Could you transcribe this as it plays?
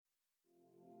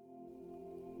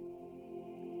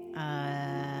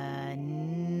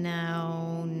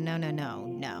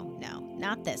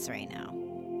Stop this right now.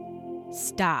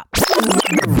 Stop.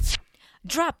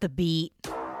 Drop the beat.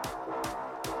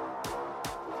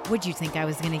 Would you think I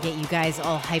was going to get you guys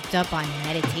all hyped up on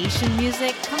meditation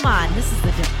music? Come on, this is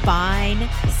the Divine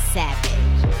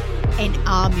Savage. And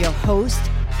I'm your host,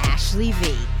 Ashley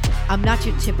V. I'm not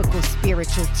your typical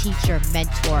spiritual teacher,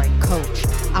 mentor, and coach.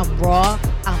 I'm raw,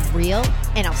 I'm real,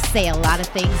 and I'll say a lot of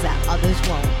things that others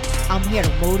won't. I'm here to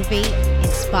motivate,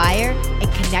 inspire,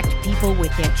 and connect people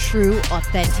with their true,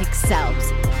 authentic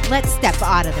selves. Let's step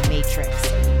out of the matrix.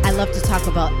 I love to talk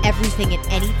about everything and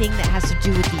anything that has to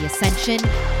do with the ascension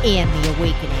and the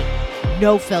awakening.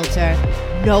 No filter,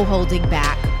 no holding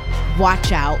back.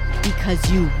 Watch out, because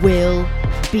you will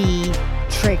be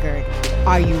triggered.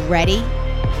 Are you ready?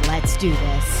 Let's do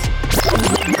this.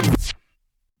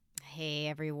 Hey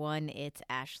everyone, it's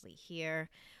Ashley here.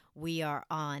 We are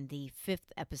on the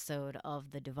 5th episode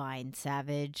of The Divine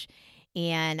Savage,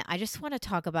 and I just want to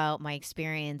talk about my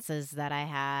experiences that I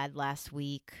had last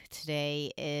week.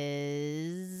 Today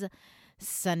is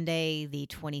Sunday the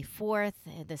 24th.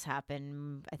 This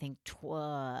happened, I think,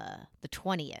 the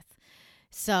 20th.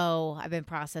 So I've been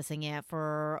processing it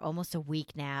for almost a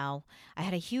week now. I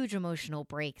had a huge emotional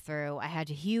breakthrough. I had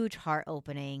a huge heart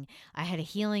opening. I had a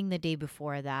healing the day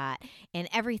before that, and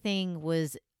everything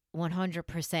was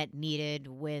 100% needed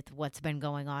with what's been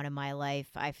going on in my life.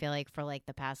 I feel like for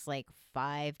the past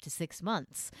 5 to 6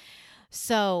 months.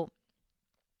 So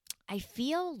I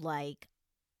feel like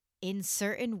in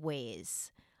certain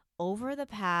ways over the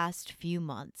past few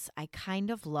months, I kind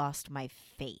of lost my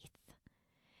faith.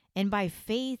 And by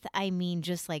faith, I mean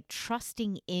just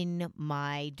trusting in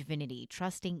my divinity,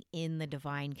 trusting in the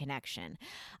divine connection.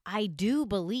 I do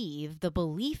believe the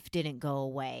belief didn't go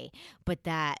away, but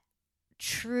that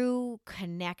true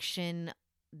connection,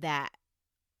 that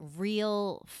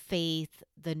real faith,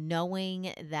 the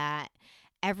knowing that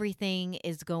everything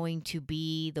is going to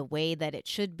be the way that it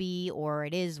should be, or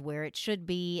it is where it should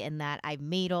be, and that I've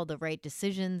made all the right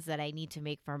decisions that I need to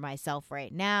make for myself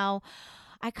right now.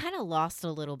 I kind of lost a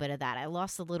little bit of that. I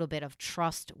lost a little bit of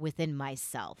trust within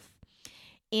myself.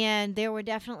 And there were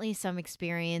definitely some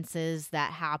experiences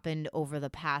that happened over the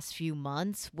past few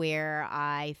months where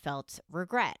I felt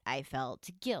regret. I felt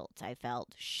guilt. I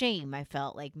felt shame. I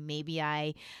felt like maybe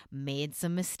I made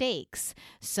some mistakes.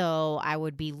 So I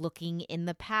would be looking in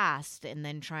the past and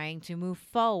then trying to move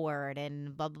forward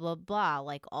and blah, blah, blah,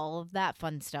 all of that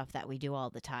fun stuff that we do all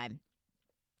the time.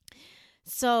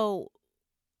 So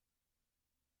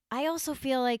I also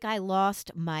feel like I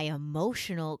lost my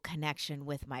emotional connection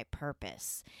with my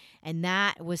purpose. And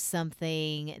that was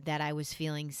something that I was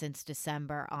feeling since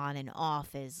December on and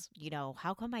off is,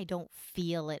 how come I don't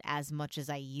feel it as much as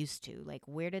I used to?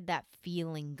 Where did that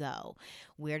feeling go?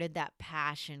 Where did that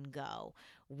passion go?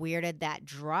 Where did that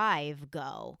drive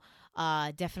go?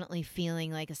 Definitely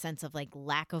feeling a sense of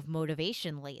lack of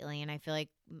motivation lately. And I feel like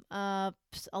a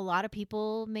lot of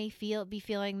people may be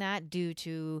feeling that due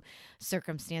to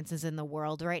circumstances in the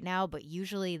world right now, but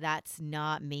usually that's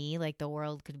not me. The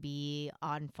world could be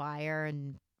on fire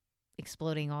and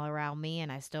exploding all around me,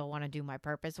 and I still want to do my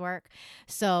purpose work.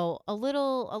 So a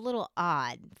little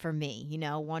odd for me,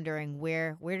 wondering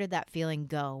where did that feeling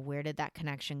go? Where did that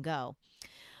connection go?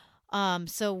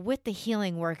 So with the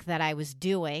healing work that I was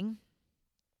doing,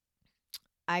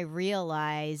 I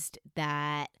realized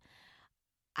that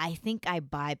I think I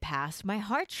bypassed my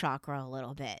heart chakra a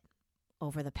little bit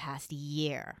over the past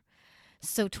year.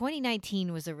 So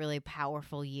 2019 was a really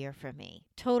powerful year for me,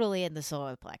 totally in the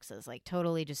solar plexus,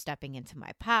 totally just stepping into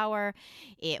my power.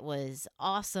 It was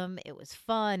awesome. It was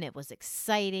fun. It was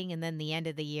exciting. And then the end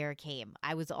of the year came.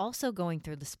 I was also going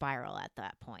through the spiral at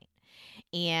that point.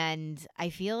 And I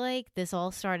feel like this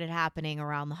all started happening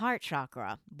around the heart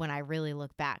chakra when I really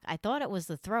look back. I thought it was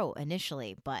the throat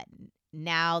initially, but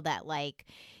now that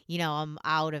I'm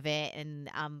out of it and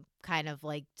I'm kind of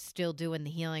still doing the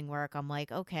healing work, I'm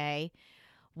okay,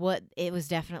 it was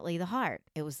definitely the heart.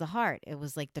 It was the heart. It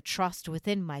was the trust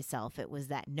within myself. It was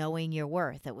that knowing your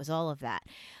worth. It was all of that.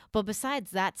 But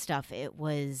besides that stuff, it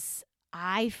was,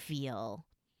 I feel,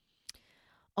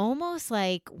 almost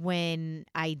like when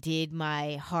I did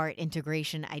my heart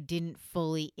integration, I didn't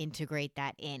fully integrate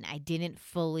that in. I didn't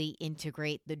fully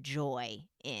integrate the joy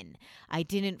in. I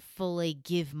didn't fully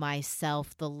give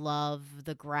myself the love,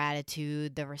 the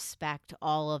gratitude, the respect,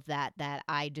 all of that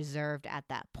I deserved at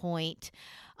that point.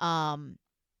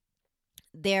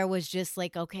 There was just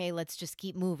okay, let's just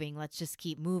keep moving. Let's just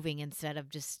keep moving instead of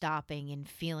just stopping and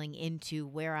feeling into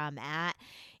where I'm at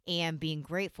and being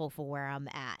grateful for where I'm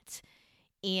at.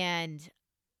 And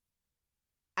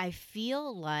I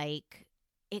feel like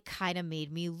it kind of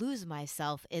made me lose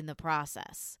myself in the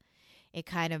process. it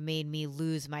kind of made me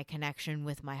lose my connection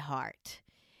with my heart.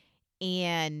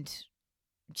 And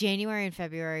January and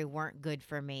February weren't good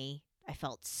for me. I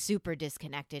felt super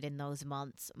disconnected in those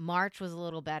months. March was a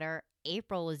little better.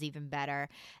 April was even better.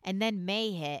 And then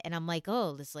May hit, and I'm like,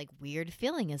 oh, this like weird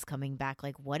feeling is coming back.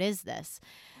 Like, what is this?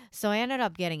 So I ended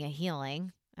up getting a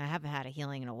healing. I haven't had a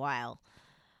healing in a while.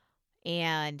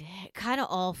 And it kind of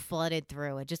all flooded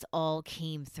through. It just all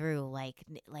came through like,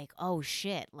 oh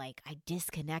shit, like I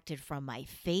disconnected from my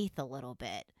faith a little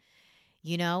bit.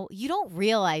 You know, you don't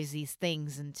realize these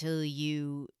things until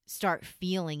you start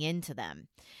feeling into them.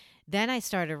 Then I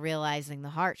started realizing the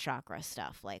heart chakra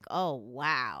stuff. Like, oh,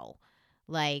 wow.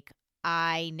 Like,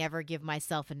 I never give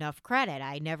myself enough credit.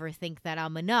 I never think that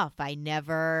I'm enough. I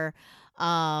never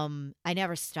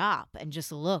stop and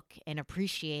just look and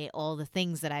appreciate all the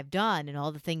things that I've done and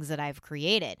all the things that I've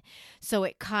created. So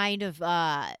it kind of,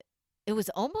 it was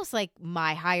almost like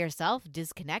my higher self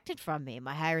disconnected from me.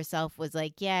 My higher self was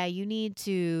like, yeah, you need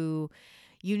to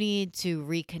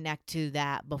reconnect to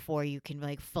that before you can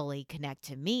like fully connect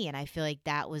to me. And I feel like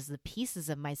that was the pieces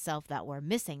of myself that were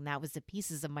missing. That was the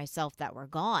pieces of myself that were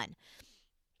gone.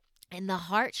 And the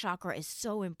heart chakra is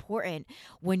so important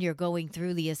when you're going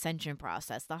through the ascension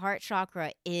process. The heart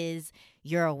chakra is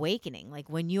your awakening. Like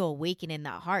when you awaken in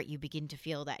that heart, you begin to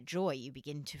feel that joy. You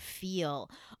begin to feel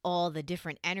all the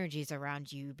different energies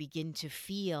around you. You begin to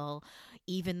feel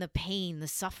even the pain, the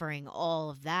suffering, all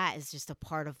of that is just a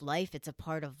part of life. It's a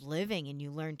part of living, and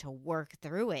you learn to work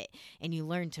through it and you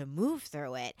learn to move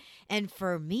through it. And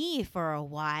for me, for a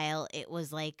while, it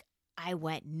was like I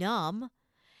went numb.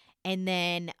 And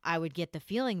then I would get the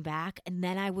feeling back, and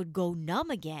then I would go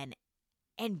numb again.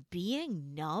 And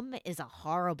being numb is a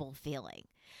horrible feeling.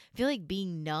 I feel like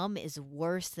being numb is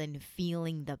worse than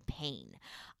feeling the pain.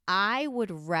 I would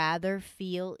rather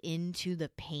feel into the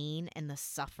pain and the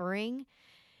suffering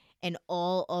and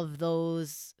all of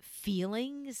those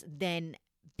feelings than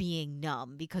being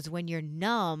numb. Because when you're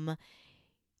numb,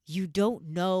 you don't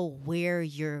know where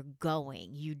you're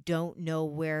going. You don't know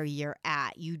where you're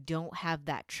at. You don't have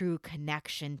that true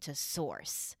connection to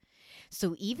source.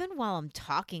 So even while I'm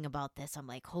talking about this, I'm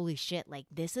like, holy shit, like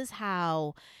this is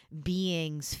how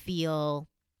beings feel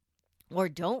or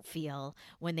don't feel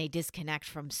when they disconnect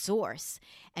from source.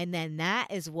 And then that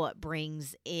is what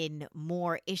brings in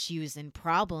more issues and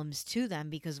problems to them,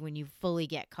 because when you fully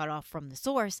get cut off from the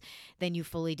source, then you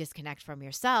fully disconnect from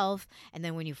yourself. And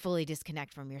then when you fully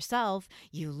disconnect from yourself,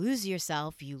 you lose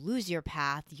yourself, you lose your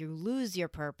path, you lose your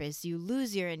purpose, you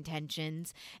lose your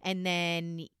intentions, and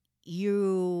then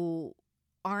you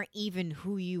aren't even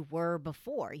who you were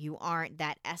before. You aren't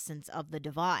that essence of the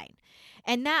divine.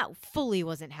 And that fully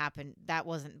wasn't happen. That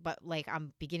wasn't, but like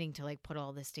I'm beginning to like put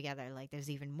all this together. Like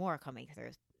there's even more coming through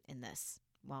in this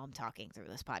while I'm talking through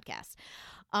this podcast.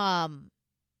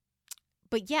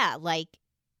 But yeah, like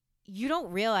you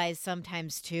don't realize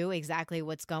sometimes too exactly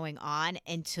what's going on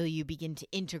until you begin to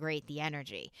integrate the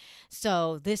energy.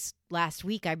 So this last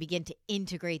week, I began to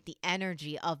integrate the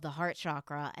energy of the heart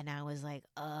chakra, and I was like,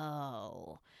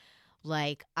 oh,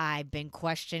 like I've been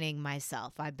questioning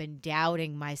myself. I've been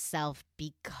doubting myself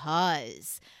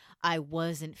because I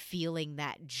wasn't feeling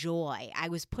that joy. I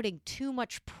was putting too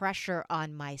much pressure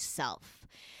on myself.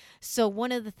 So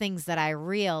one of the things that I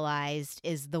realized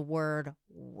is the word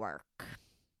work.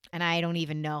 And I don't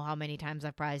even know how many times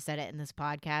I've probably said it in this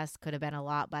podcast. Could have been a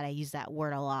lot, but I use that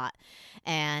word a lot.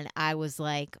 And I was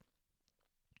like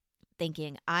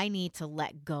thinking, I need to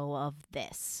let go of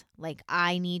this. Like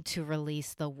I need to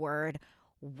release the word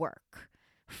work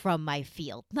from my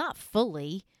field. Not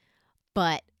fully,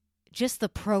 but just the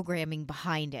programming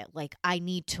behind it. Like I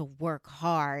need to work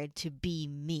hard to be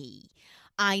me.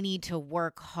 I need to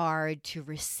work hard to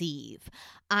receive.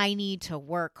 I need to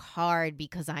work hard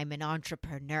because I'm an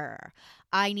entrepreneur.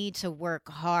 I need to work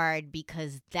hard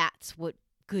because that's what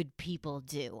good people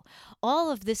do.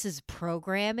 All of this is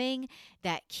programming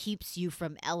that keeps you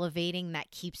from elevating,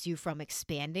 that keeps you from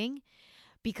expanding.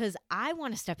 Because I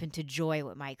want to step into joy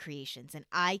with my creations, and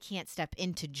I can't step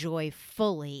into joy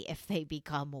fully if they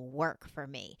become work for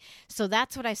me. So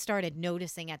that's what I started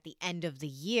noticing at the end of the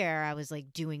year. I was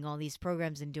like doing all these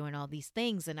programs and doing all these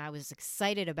things, and I was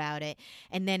excited about it.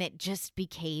 And then it just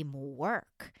became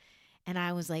work. And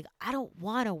I was like, I don't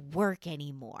want to work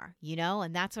anymore, you know?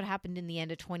 And that's what happened in the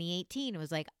end of 2018. It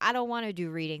was like, I don't want to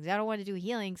do readings. I don't want to do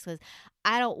healings because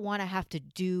I don't want to have to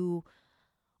do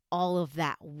all of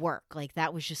that work. Like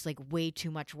that was just like way too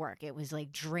much work. It was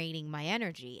like draining my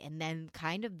energy. And then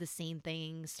kind of the same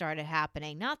thing started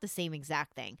happening. Not the same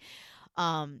exact thing.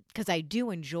 Because I do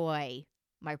enjoy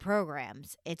my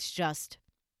programs. It's just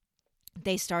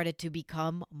they started to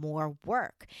become more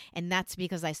work. And that's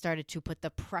because I started to put the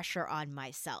pressure on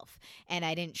myself, and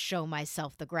I didn't show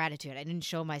myself the gratitude. I didn't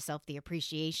show myself the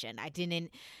appreciation. I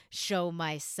didn't show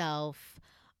myself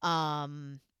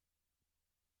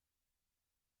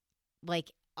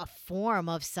like a form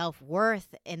of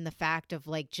self-worth in the fact of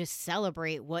like just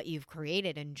celebrate what you've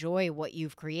created, enjoy what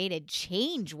you've created,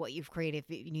 change what you've created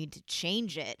if you need to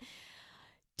change it.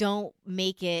 Don't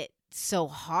make it so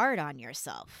hard on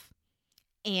yourself.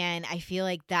 And I feel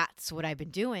like that's what I've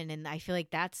been doing. And I feel like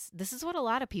this is what a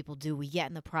lot of people do. We get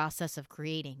in the process of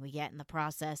creating, we get in the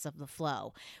process of the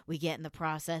flow, we get in the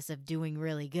process of doing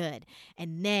really good.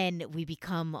 And then we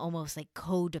become almost like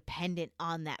codependent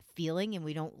on that feeling and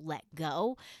we don't let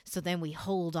go. So then we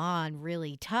hold on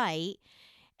really tight.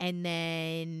 And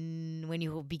then when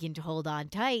you begin to hold on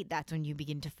tight, that's when you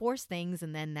begin to force things.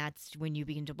 And then that's when you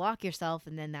begin to block yourself.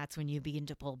 And then that's when you begin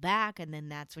to pull back. And then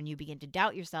that's when you begin to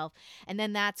doubt yourself. And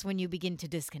then that's when you begin to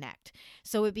disconnect.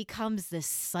 So it becomes this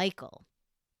cycle.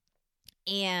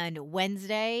 And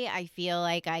Wednesday, I feel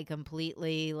like I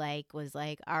completely was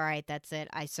like, all right, that's it.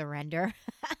 I surrender.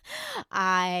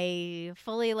 I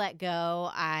fully let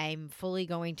go. I'm fully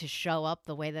going to show up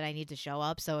the way that I need to show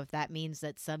up. So if that means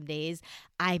that some days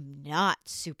I'm not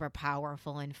super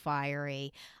powerful and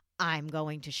fiery, I'm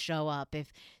going to show up.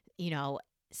 If,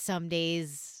 some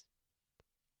days,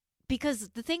 because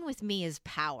the thing with me is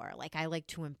power. Like, I like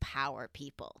to empower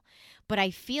people. But I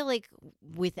feel like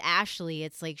with Ashley,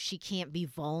 it's like she can't be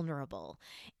vulnerable.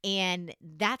 And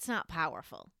that's not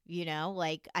powerful,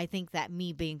 Like, I think that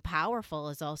me being powerful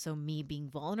is also me being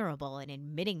vulnerable and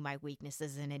admitting my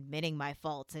weaknesses and admitting my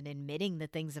faults and admitting the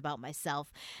things about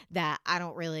myself that I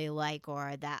don't really like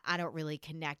or that I don't really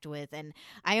connect with. And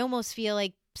I almost feel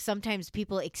like sometimes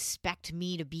people expect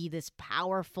me to be this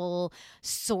powerful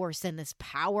source and this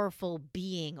powerful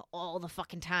being all the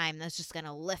fucking time that's just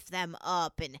gonna lift them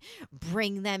up and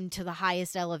bring them to the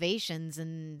highest elevations.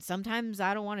 And sometimes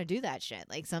I don't want to do that shit.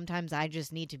 Like, sometimes I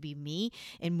just need to be me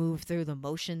and move through the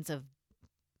motions of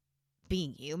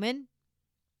being human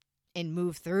and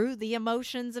move through the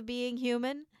emotions of being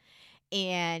human.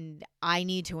 And I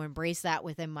need to embrace that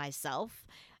within myself.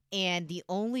 And the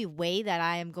only way that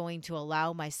I am going to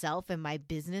allow myself and my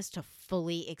business to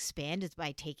fully expand is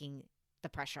by taking the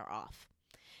pressure off.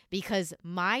 Because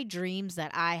my dreams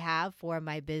that I have for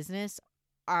my business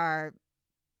are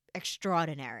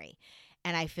extraordinary.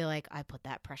 And I feel like I put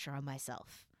that pressure on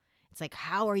myself. It's like,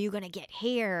 how are you going to get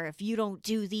here if you don't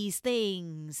do these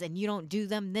things and you don't do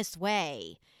them this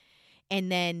way?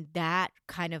 And then that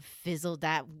kind of fizzled,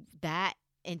 that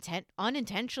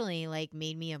unintentionally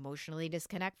made me emotionally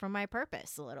disconnect from my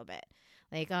purpose a little bit.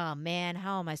 Like, oh man,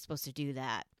 how am I supposed to do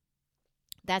that?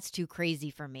 That's too crazy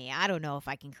for me. I don't know if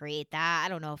I can create that. I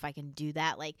don't know if I can do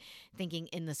that. Like, thinking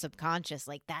in the subconscious,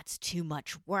 like, that's too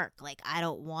much work. Like, I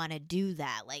don't want to do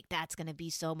that. Like, that's going to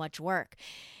be so much work.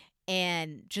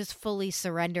 And just fully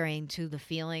surrendering to the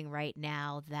feeling right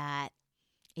now that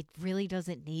it really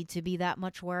doesn't need to be that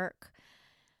much work.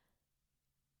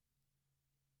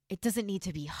 It doesn't need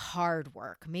to be hard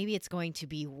work. Maybe it's going to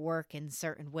be work in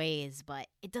certain ways, but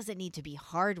it doesn't need to be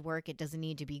hard work. It doesn't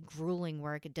need to be grueling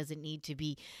work. It doesn't need to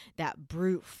be that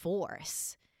brute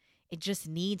force. It just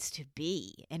needs to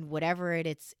be. And whatever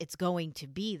it's going to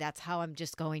be, that's how I'm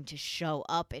just going to show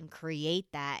up and create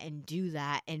that and do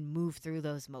that and move through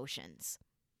those motions.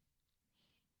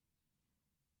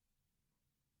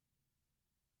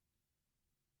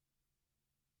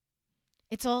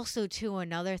 It's also, too,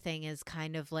 another thing is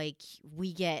kind of like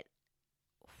we get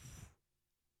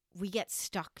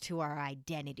stuck to our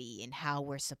identity and how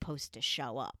we're supposed to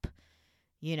show up,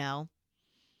 And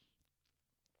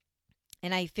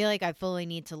I feel like I fully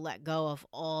need to let go of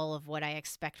all of what I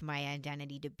expect my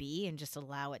identity to be and just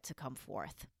allow it to come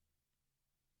forth.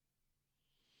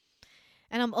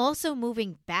 And I'm also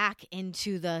moving back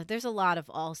into there's a lot of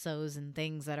alsos and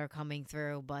things that are coming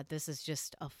through, but this is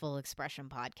just a full expression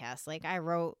podcast. Like, I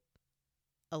wrote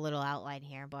a little outline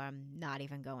here, but I'm not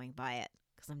even going by it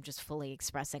because I'm just fully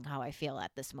expressing how I feel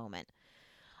at this moment.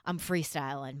 I'm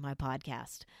freestyling my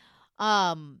podcast.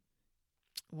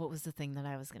 What was the thing that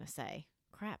I was going to say?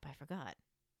 Crap, I forgot.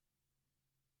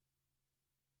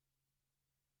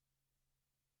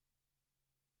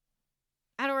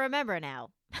 I don't remember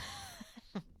now.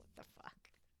 What the fuck?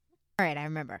 All right, I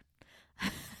remember.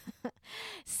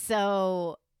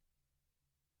 So,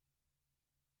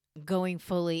 going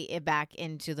fully back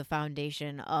into the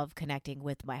foundation of connecting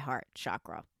with my heart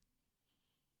chakra.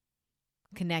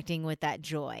 Connecting with that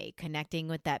joy, connecting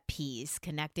with that peace,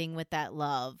 connecting with that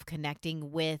love,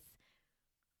 connecting with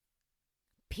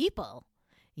people,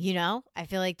 I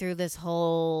feel like through this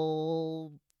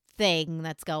whole thing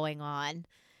that's going on,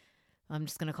 I'm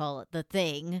just going to call it the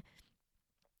thing,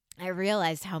 I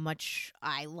realized how much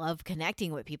I love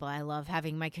connecting with people. I love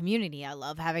having my community. I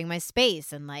love having my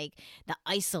space, and like the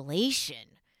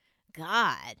isolation.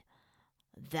 God,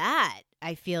 that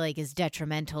I feel like is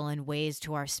detrimental in ways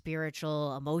to our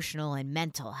spiritual, emotional, and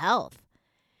mental health.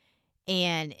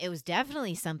 And it was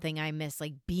definitely something I miss,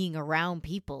 like being around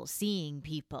people, seeing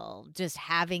people, just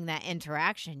having that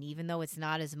interaction, even though it's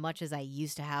not as much as I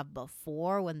used to have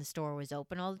before when the store was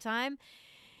open all the time.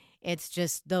 It's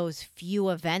just those few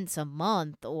events a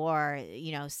month, or,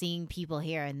 seeing people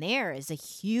here and there is a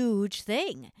huge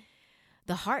thing.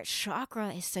 The heart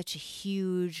chakra is such a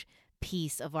huge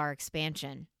piece of our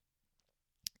expansion.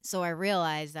 So I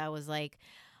realized I was like,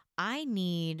 I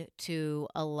need to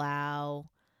allow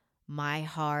my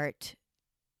heart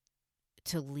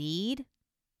to lead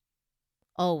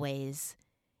always,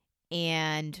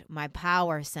 and my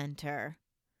power center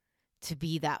to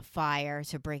be that fire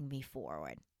to bring me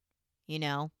forward.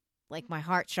 Like my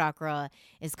heart chakra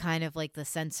is kind of like the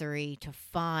sensory to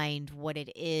find what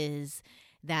it is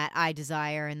that I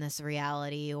desire in this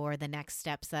reality, or the next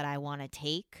steps that I want to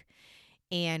take,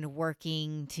 and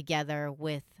working together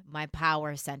with my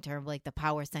power center. Like the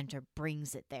power center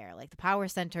brings it there. Like the power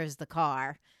center is the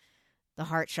car, the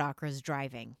heart chakra is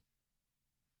driving.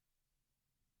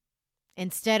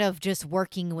 Instead of just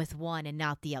working with one and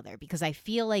not the other, because I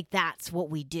feel like that's what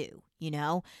we do.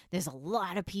 There's a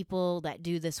lot of people that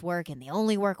do this work and they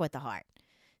only work with the heart.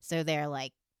 So they're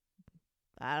like,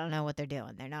 I don't know what they're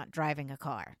doing. They're not driving a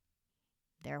car.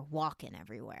 They're walking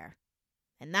everywhere.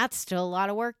 And that's still a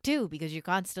lot of work too, because you're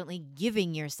constantly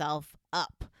giving yourself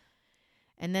up.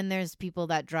 And then there's people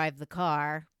that drive the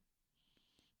car,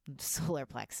 solar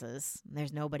plexus, and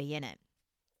there's nobody in it.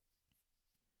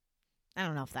 I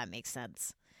don't know if that makes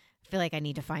sense. I feel like I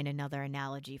need to find another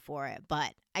analogy for it,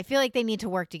 but I feel like they need to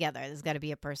work together. There's got to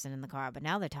be a person in the car. But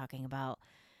now they're talking about,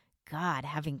 God,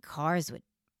 having cars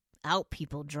without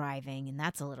people driving, and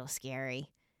that's a little scary.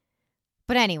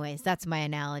 But anyways, that's my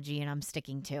analogy, and I'm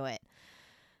sticking to it.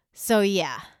 So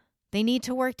yeah, they need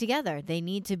to work together. They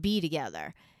need to be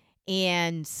together.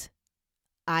 And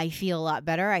I feel a lot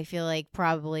better. I feel like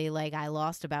probably like I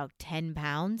lost about 10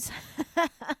 pounds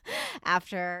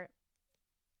after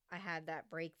I had that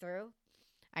breakthrough.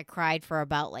 I cried for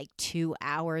about like 2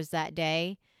 hours that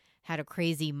day, had a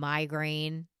crazy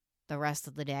migraine the rest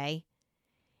of the day.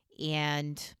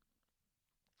 And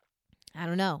I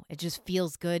don't know, it just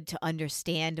feels good to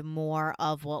understand more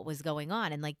of what was going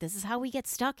on. And like, this is how we get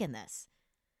stuck in this.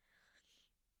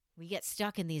 We get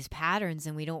stuck in these patterns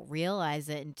and we don't realize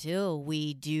it until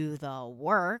we do the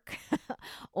work,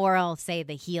 or I'll say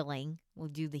the healing. We'll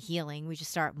do the healing. We just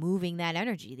start moving that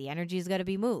energy. The energy is going to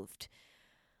be moved.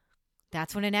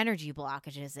 That's when an energy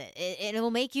blockage is. It'll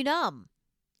make you numb.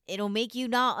 It'll make you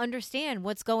not understand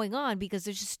what's going on because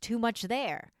there's just too much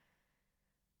there.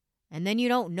 And then you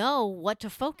don't know what to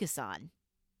focus on.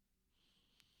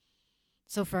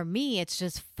 So for me, it's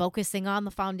just focusing on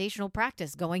the foundational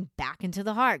practice, going back into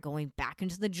the heart, going back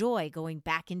into the joy, going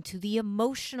back into the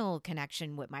emotional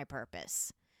connection with my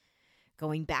purpose,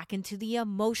 going back into the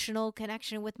emotional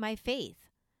connection with my faith.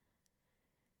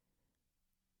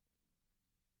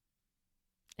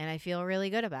 And I feel really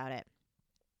good about it.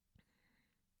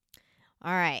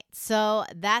 All right, so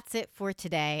that's it for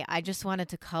today. I just wanted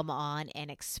to come on and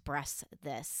express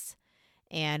this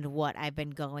and what I've been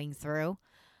going through.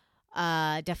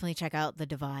 Definitely check out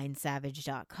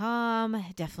thedivinesavage.com.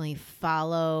 Definitely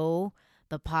follow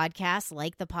the podcast,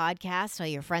 like the podcast, tell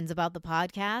your friends about the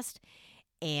podcast,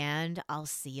 and I'll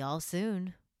see y'all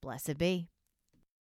soon. Blessed be.